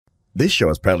This show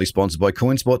is proudly sponsored by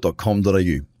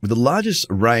coinspot.com.au, with the largest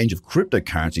range of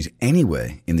cryptocurrencies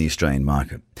anywhere in the Australian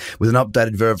market. With an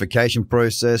updated verification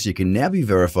process, you can now be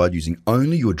verified using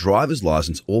only your driver's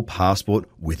license or passport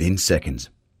within seconds.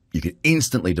 You can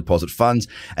instantly deposit funds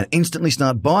and instantly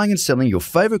start buying and selling your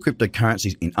favourite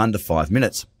cryptocurrencies in under 5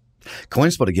 minutes.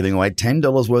 CoinSpot are giving away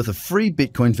 $10 worth of free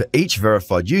Bitcoin for each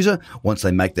verified user once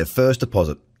they make their first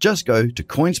deposit. Just go to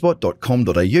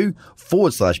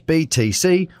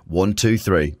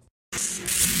coinspot.com.au/BTC123.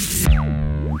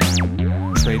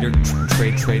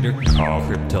 Trader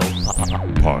Crypto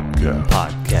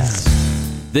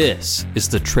Podcast. This is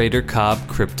the Trader Cobb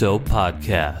Crypto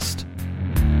Podcast.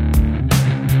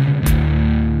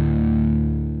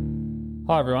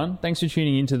 Hi everyone, thanks for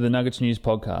tuning into the Nuggets News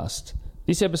Podcast.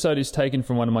 This episode is taken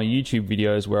from one of my YouTube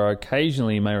videos where I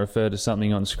occasionally may refer to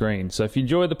something on screen. So if you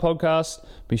enjoy the podcast,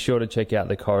 be sure to check out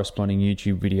the corresponding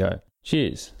YouTube video.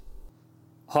 Cheers.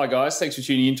 Hi guys, thanks for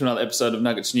tuning in to another episode of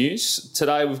Nuggets News.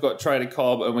 Today we've got Trader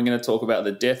Cobb and we're going to talk about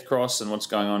the death cross and what's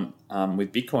going on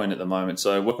with Bitcoin at the moment.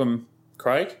 So welcome,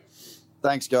 Craig.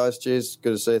 Thanks guys, cheers.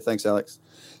 Good to see you. Thanks, Alex.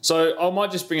 So I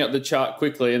might just bring up the chart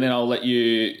quickly and then I'll let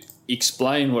you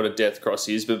explain what a death cross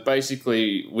is. But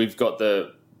basically we've got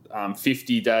the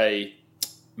 50-day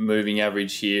moving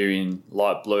average here in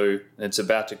light blue. It's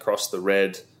about to cross the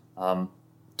red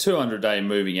 200-day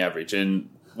moving average. And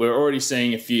we're already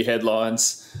seeing a few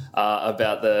headlines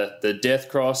about the death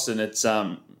cross. And it's,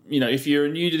 if you're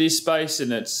new to this space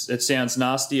and it sounds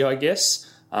nasty, I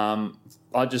guess,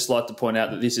 I'd just like to point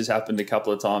out that this has happened a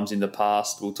couple of times in the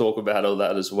past. We'll talk about all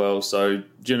that as well. So do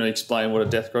you want to explain what a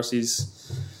death cross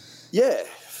is? Yeah,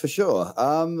 for sure.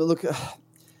 Look,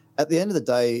 at the end of the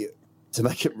day, to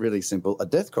make it really simple, a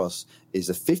death cross is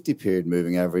a 50-period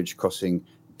moving average crossing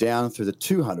down through the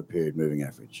 200-period moving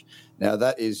average. Now,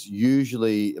 that is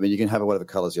usually, you can have whatever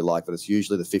colours you like, but it's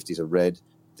usually the 50s are red,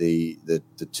 the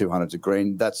 200s are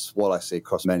green. That's what I see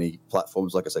across many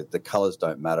platforms. Like I say, the colours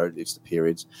don't matter. It's the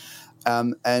periods.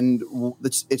 And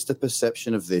it's the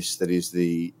perception of this that is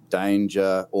the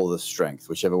danger or the strength,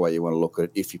 whichever way you want to look at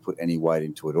it, if you put any weight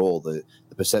into it all. The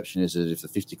perception is that if the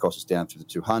 50 crosses down through the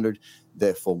 200,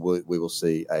 therefore we will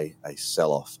see a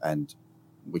sell-off. And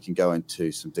we can go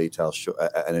into some details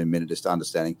in a minute just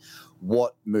understanding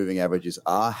what moving averages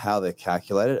are, how they're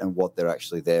calculated, and what they're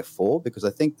actually there for. Because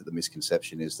I think that the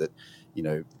misconception is that,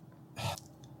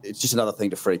 it's just another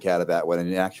thing to freak out about when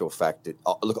in actual fact,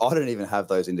 look, I don't even have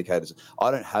those indicators.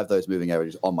 I don't have those moving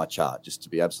averages on my chart, just to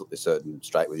be absolutely certain and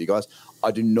straight with you guys.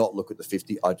 I do not look at the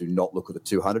 50. I do not look at the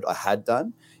 200. I had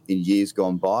done in years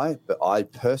gone by, but I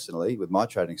personally, with my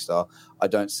trading style, I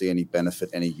don't see any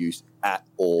benefit, any use at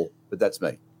all. But that's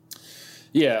me.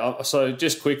 Yeah, so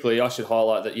just quickly, I should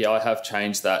highlight that, I have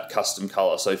changed that custom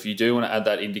colour. So if you do want to add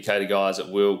that indicator, guys, it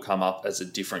will come up as a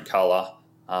different colour.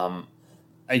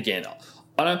 Again,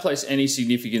 I don't place any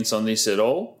significance on this at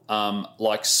all.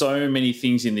 Like so many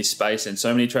things in this space and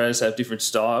so many traders have different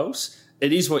styles,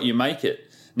 it is what you make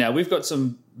it. Now, we've got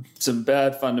some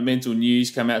bad fundamental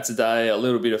news come out today, a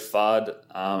little bit of FUD,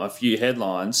 a few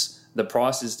headlines. The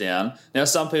price is down. Now,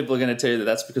 some people are going to tell you that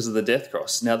that's because of the death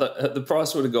cross. Now, the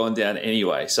price would have gone down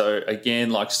anyway. So, again,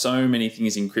 like so many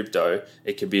things in crypto,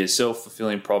 it can be a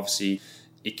self-fulfilling prophecy.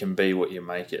 It can be what you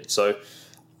make it. So,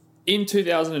 in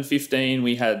 2015,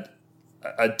 we had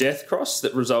a death cross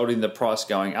that resulted in the price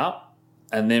going up.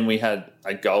 And then we had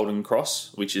a golden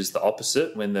cross, which is the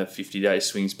opposite, when the 50-day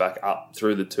swings back up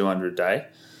through the 200-day.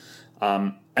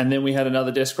 And then we had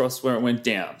another death cross where it went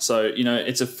down. So,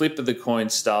 it's a flip of the coin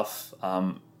stuff.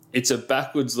 It's a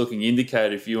backwards-looking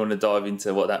indicator if you want to dive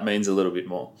into what that means a little bit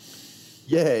more.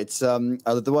 Yeah, it's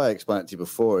the way I explained it to you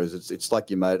before is it's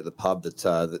like your mate at the pub that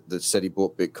said he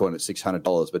bought Bitcoin at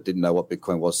 $600 but didn't know what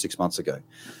Bitcoin was 6 months ago.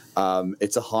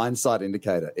 It's a hindsight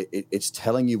indicator. It's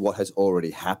telling you what has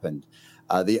already happened.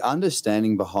 The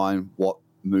understanding behind what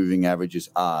moving averages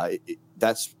are,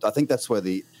 I think that's where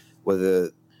the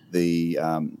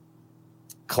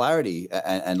clarity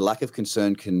and lack of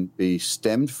concern can be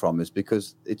stemmed from, is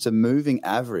because it's a moving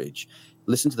average.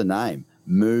 Listen to the name,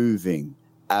 moving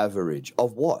average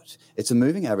of what? It's a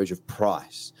moving average of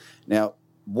price. Now,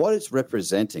 what it's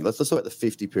representing, let's look at the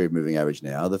 50-period moving average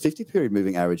now. The 50-period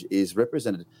moving average is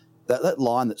represented, that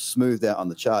line that's smoothed out on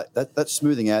the chart, that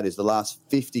smoothing out is the last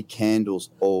 50 candles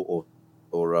or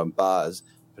bars,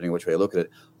 depending on which way you look at it,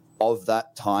 of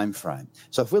that time frame.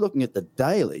 So if we're looking at the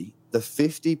daily, the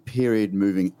 50-period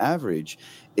moving average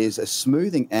is a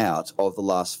smoothing out of the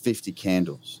last 50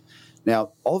 candles.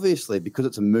 Now, obviously, because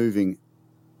it's a moving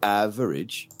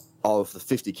average of the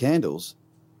 50 candles,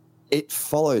 it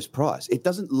follows price. It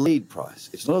doesn't lead price.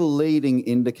 It's not a leading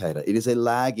indicator. It is a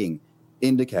lagging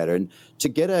indicator. And to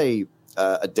get a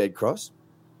dead cross,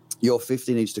 your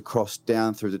 50 needs to cross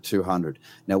down through the 200.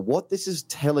 Now, what this is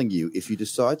telling you, if you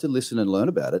decide to listen and learn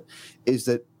about it, is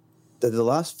that the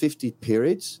last 50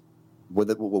 periods,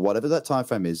 whatever that time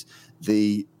frame is,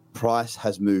 the price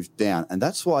has moved down. And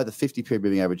that's why the 50-period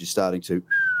moving average is starting to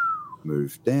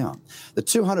move down. The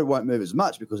 200 won't move as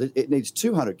much because it needs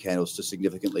 200 candles to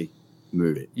significantly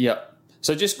move it. Yeah.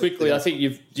 So just quickly, I think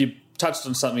you've touched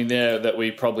on something there that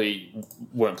we probably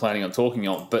weren't planning on talking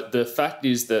on. But the fact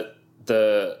is that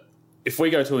if we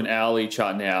go to an hourly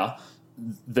chart now,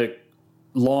 the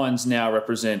lines now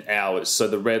represent hours. So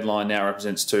the red line now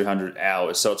represents 200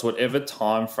 hours. So it's whatever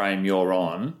time frame you're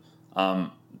on,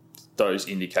 those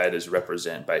indicators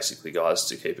represent, basically, guys,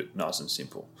 to keep it nice and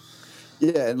simple.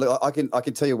 Yeah, and look, I can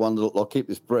tell you one little. I'll keep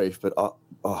this brief, but it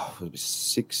was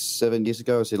 6-7 years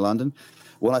ago. I was in London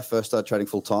when I first started trading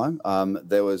full time.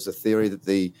 There was a theory that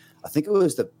I think it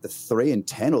was the 3 and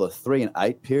 10 or the 3 and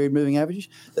 8 period moving average,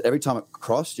 that every time it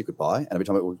crossed you could buy, and every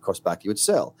time it would cross back you would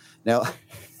sell. Now,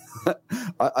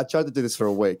 I tried to do this for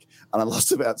a week, and I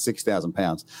lost about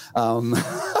 £6,000.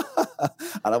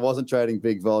 And I wasn't trading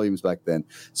big volumes back then.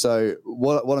 So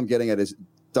what I'm getting at is,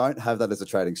 don't have that as a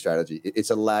trading strategy. It's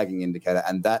a lagging indicator.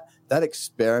 And that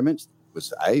experiment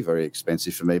was very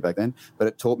expensive for me back then, but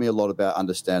it taught me a lot about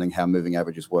understanding how moving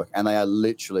averages work. And they are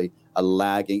literally a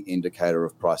lagging indicator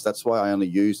of price. That's why I only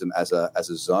use them as a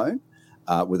zone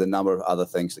with a number of other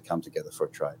things that come together for a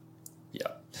trade.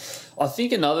 Yeah. I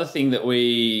think another thing that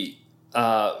we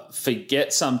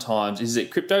forget sometimes is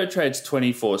that crypto trades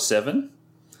 24/7.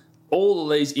 All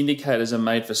of these indicators are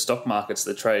made for stock markets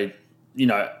that trade,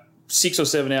 6 or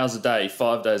 7 hours a day,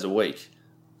 5 days a week.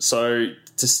 So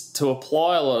to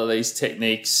apply a lot of these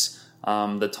techniques,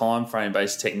 the time frame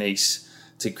based techniques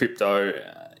to crypto,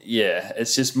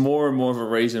 it's just more and more of a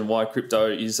reason why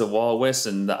crypto is the Wild West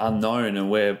and the unknown,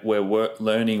 and we're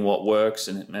learning what works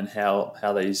and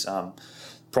how these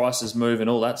prices move and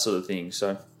all that sort of thing.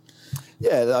 So.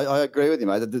 Yeah, I agree with you,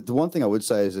 mate. The one thing I would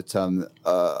say is that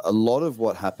a lot of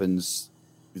what happens,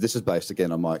 this is based,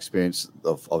 again, on my experience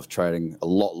of trading a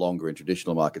lot longer in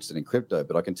traditional markets than in crypto,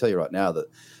 but I can tell you right now that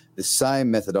the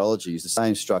same methodologies, the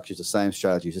same structures, the same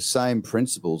strategies, the same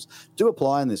principles do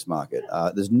apply in this market.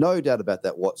 There's no doubt about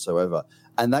that whatsoever.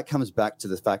 And that comes back to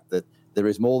the fact that there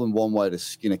is more than one way to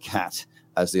skin a cat,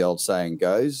 as the old saying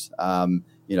goes.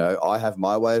 I have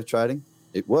my way of trading.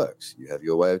 It works. You have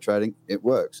your way of trading. It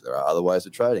works. There are other ways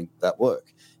of trading that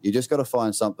work. You just got to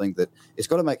find something that it's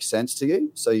got to make sense to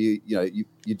you. So you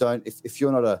don't, if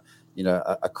you're not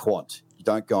a quant, you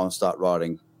don't go and start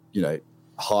writing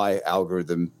high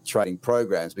algorithm trading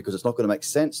programs, because it's not going to make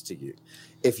sense to you.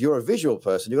 If you're a visual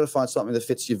person, you've got to find something that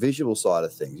fits your visual side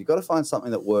of things. You've got to find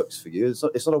something that works for you.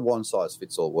 It's not a one size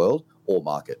fits all world or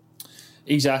market.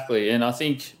 Exactly, and I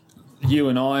think you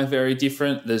and I are very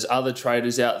different. There's other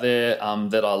traders out there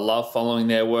that I love following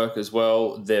their work as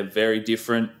well. They're very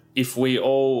different. If we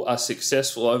all are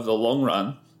successful over the long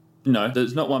run,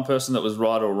 there's not one person that was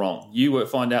right or wrong. You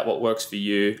find out what works for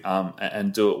you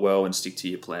and do it well and stick to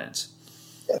your plans.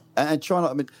 Yeah. And try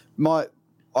not,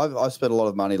 I spent a lot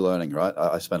of money learning, right?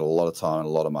 I spent a lot of time and a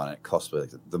lot of money. It cost me.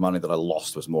 The money that I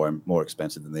lost was more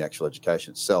expensive than the actual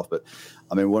education itself. But,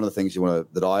 one of the things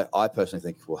that I personally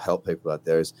think will help people out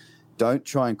there is, don't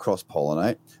try and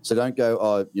cross-pollinate. So don't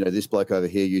go, this bloke over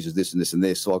here uses this and this and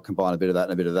this, so I'll combine a bit of that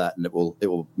and a bit of that, and it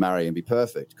will marry and be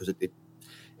perfect. Because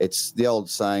it's the old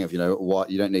saying of, why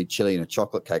you don't need chili in a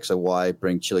chocolate cake, so why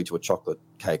bring chili to a chocolate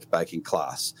cake baking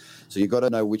class? So you've got to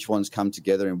know which ones come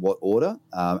together in what order,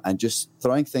 and just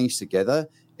throwing things together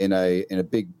in a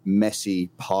big messy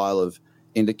pile of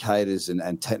indicators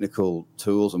and technical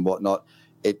tools and whatnot.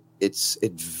 It's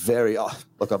very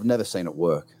look. I've never seen it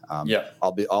work. I'll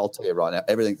tell you right now.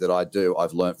 Everything that I do,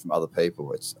 I've learned from other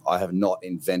people. I have not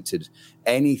invented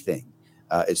anything.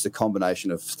 It's the combination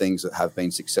of things that have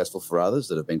been successful for others,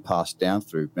 that have been passed down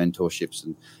through mentorships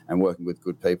and working with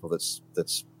good people.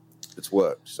 That's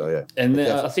worked. So yeah. And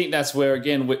I think that's where,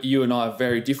 again, you and I are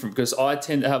very different, because I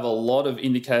tend to have a lot of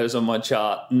indicators on my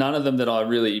chart. None of them that I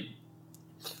really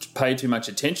pay too much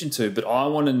attention to, but I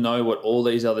want to know what all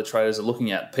these other traders are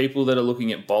looking at. People that are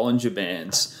looking at Bollinger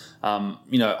Bands, I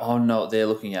know what they're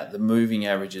looking at, the moving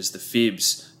averages, the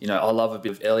fibs. I love a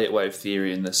bit of Elliott wave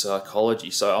theory and the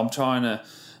psychology. So I'm trying to,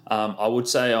 I would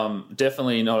say I'm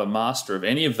definitely not a master of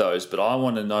any of those, but I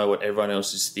want to know what everyone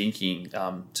else is thinking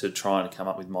to try and come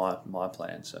up with my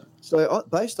plan. So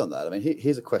based on that,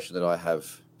 here's a question that I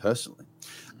have personally.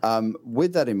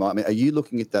 With that in mind, are you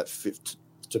looking at that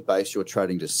to base your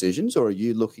trading decisions, or are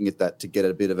you looking at that to get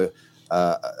a bit of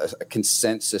a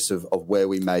consensus of where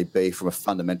we may be from a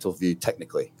fundamental view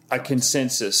technically. A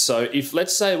consensus. So if,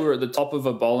 let's say, we're at the top of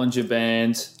a Bollinger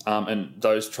Band and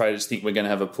those traders think we're going to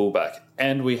have a pullback,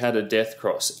 and we had a death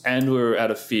cross, and we were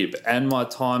at a fib, and my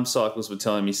time cycles were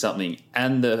telling me something,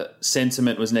 and the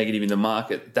sentiment was negative in the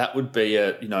market, that would be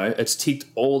it's ticked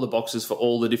all the boxes for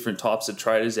all the different types of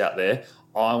traders out there.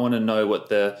 I want to know what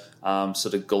the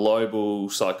sort of global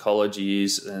psychology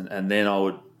is, and then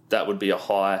that would be a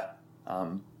high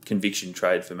conviction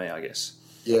trade for me, I guess.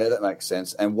 Yeah, that makes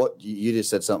sense. And what you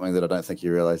just said something that I don't think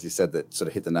you realised. You said that sort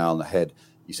of hit the nail on the head.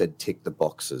 You said tick the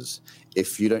boxes.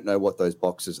 If you don't know what those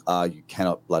boxes are, you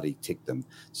cannot bloody tick them.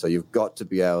 So you've got to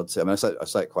be able to. I mean, I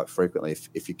say it quite frequently.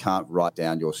 If you can't write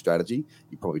down your strategy,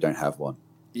 you probably don't have one.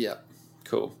 Yeah.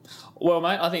 Cool. Well,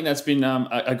 mate, I think that's been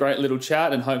a great little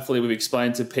chat, and hopefully we've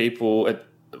explained to people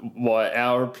why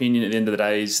our opinion at the end of the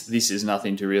day is this is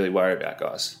nothing to really worry about,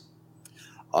 guys.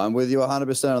 I'm with you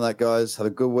 100% on that, guys. Have a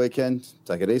good weekend.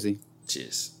 Take it easy.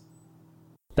 Cheers.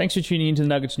 Thanks for tuning into the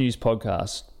Nuggets News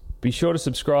podcast. Be sure to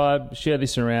subscribe, share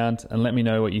this around, and let me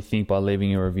know what you think by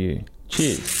leaving a review.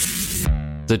 Cheers.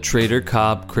 The Trader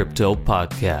Cobb Crypto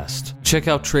Podcast. Check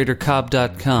out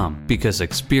TraderCobb.com because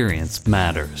experience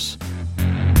matters.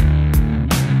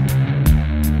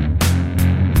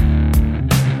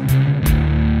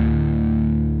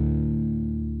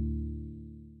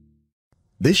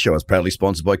 This show is proudly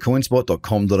sponsored by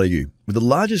Coinspot.com.au, with the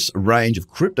largest range of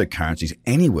cryptocurrencies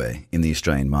anywhere in the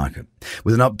Australian market.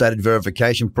 With an updated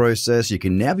verification process, you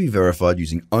can now be verified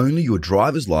using only your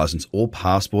driver's license or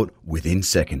passport within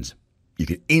seconds. You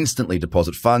can instantly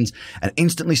deposit funds and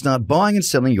instantly start buying and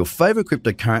selling your favorite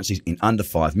cryptocurrencies in under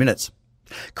 5 minutes.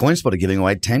 Coinspot are giving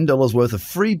away $10 worth of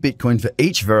free Bitcoin for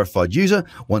each verified user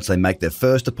once they make their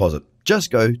first deposit.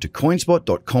 Just go to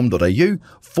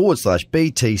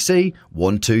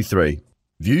coinspot.com.au/BTC123.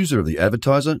 Views are of the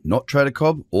advertiser, not Trader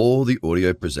Cobb or the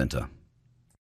audio presenter.